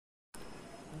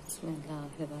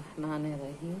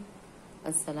Bismillahirrahmanirrahim.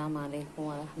 Assalamu alaikum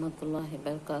wa rahmatullahi wa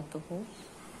barakatuhu.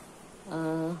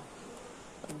 Uh,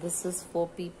 this is for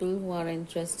people who are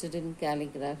interested in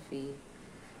calligraphy.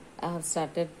 I have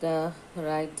started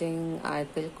writing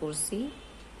ayatal kursi.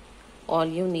 All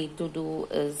you need to do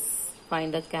is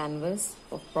find a canvas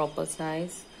of proper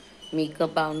size, make a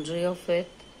boundary of it,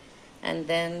 and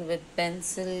then with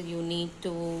pencil you need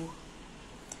to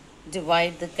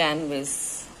divide the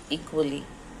canvas equally.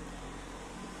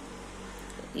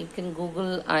 You can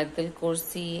Google ayatal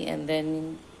kursi and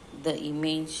then the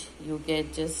image you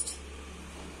get, just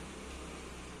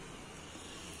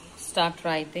start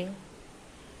writing.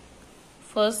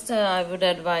 First, I would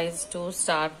advise to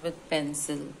start with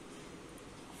pencil.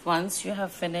 Once you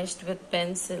have finished with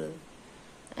pencil,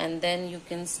 and then you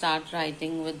can start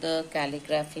writing with the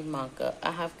calligraphy marker.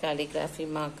 I have calligraphy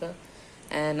marker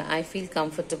and I feel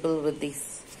comfortable with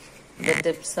these. The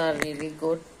tips are really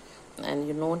good, and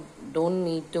don't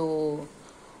need to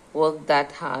work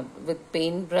that hard. With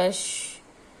paintbrush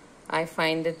I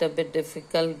find it a bit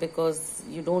difficult because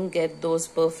you don't get those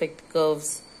perfect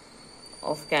curves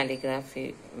of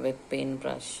calligraphy with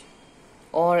paintbrush,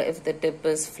 or if the tip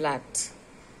is flat.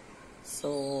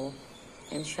 So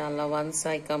inshallah, once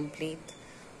I complete,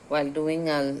 while doing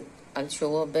I'll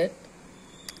show a bit.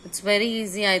 It's very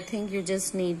easy. I think you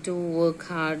just need to work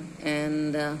hard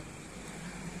and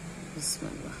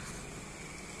Bismillah.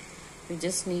 You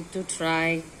just need to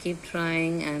try, keep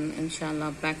trying, and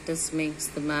inshallah practice makes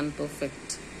the man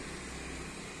perfect.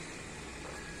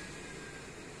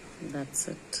 That's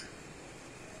it.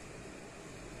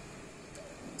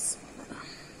 Bismillah.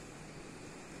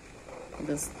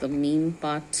 This is the meme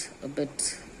part, a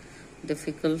bit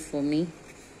difficult for me.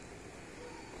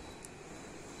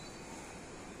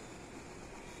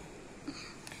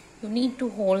 You need to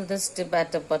hold this tip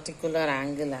at a particular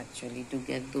angle actually to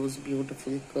get those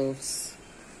beautiful curves.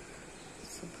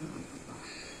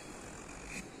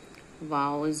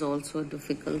 Wow is also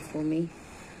difficult for me,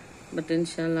 but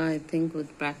inshallah I think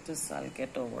with practice I'll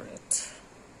get over it.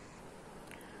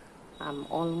 I'm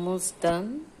almost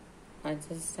done. I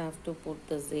just have to put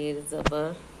the Zair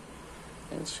Zabar,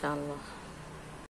 inshallah.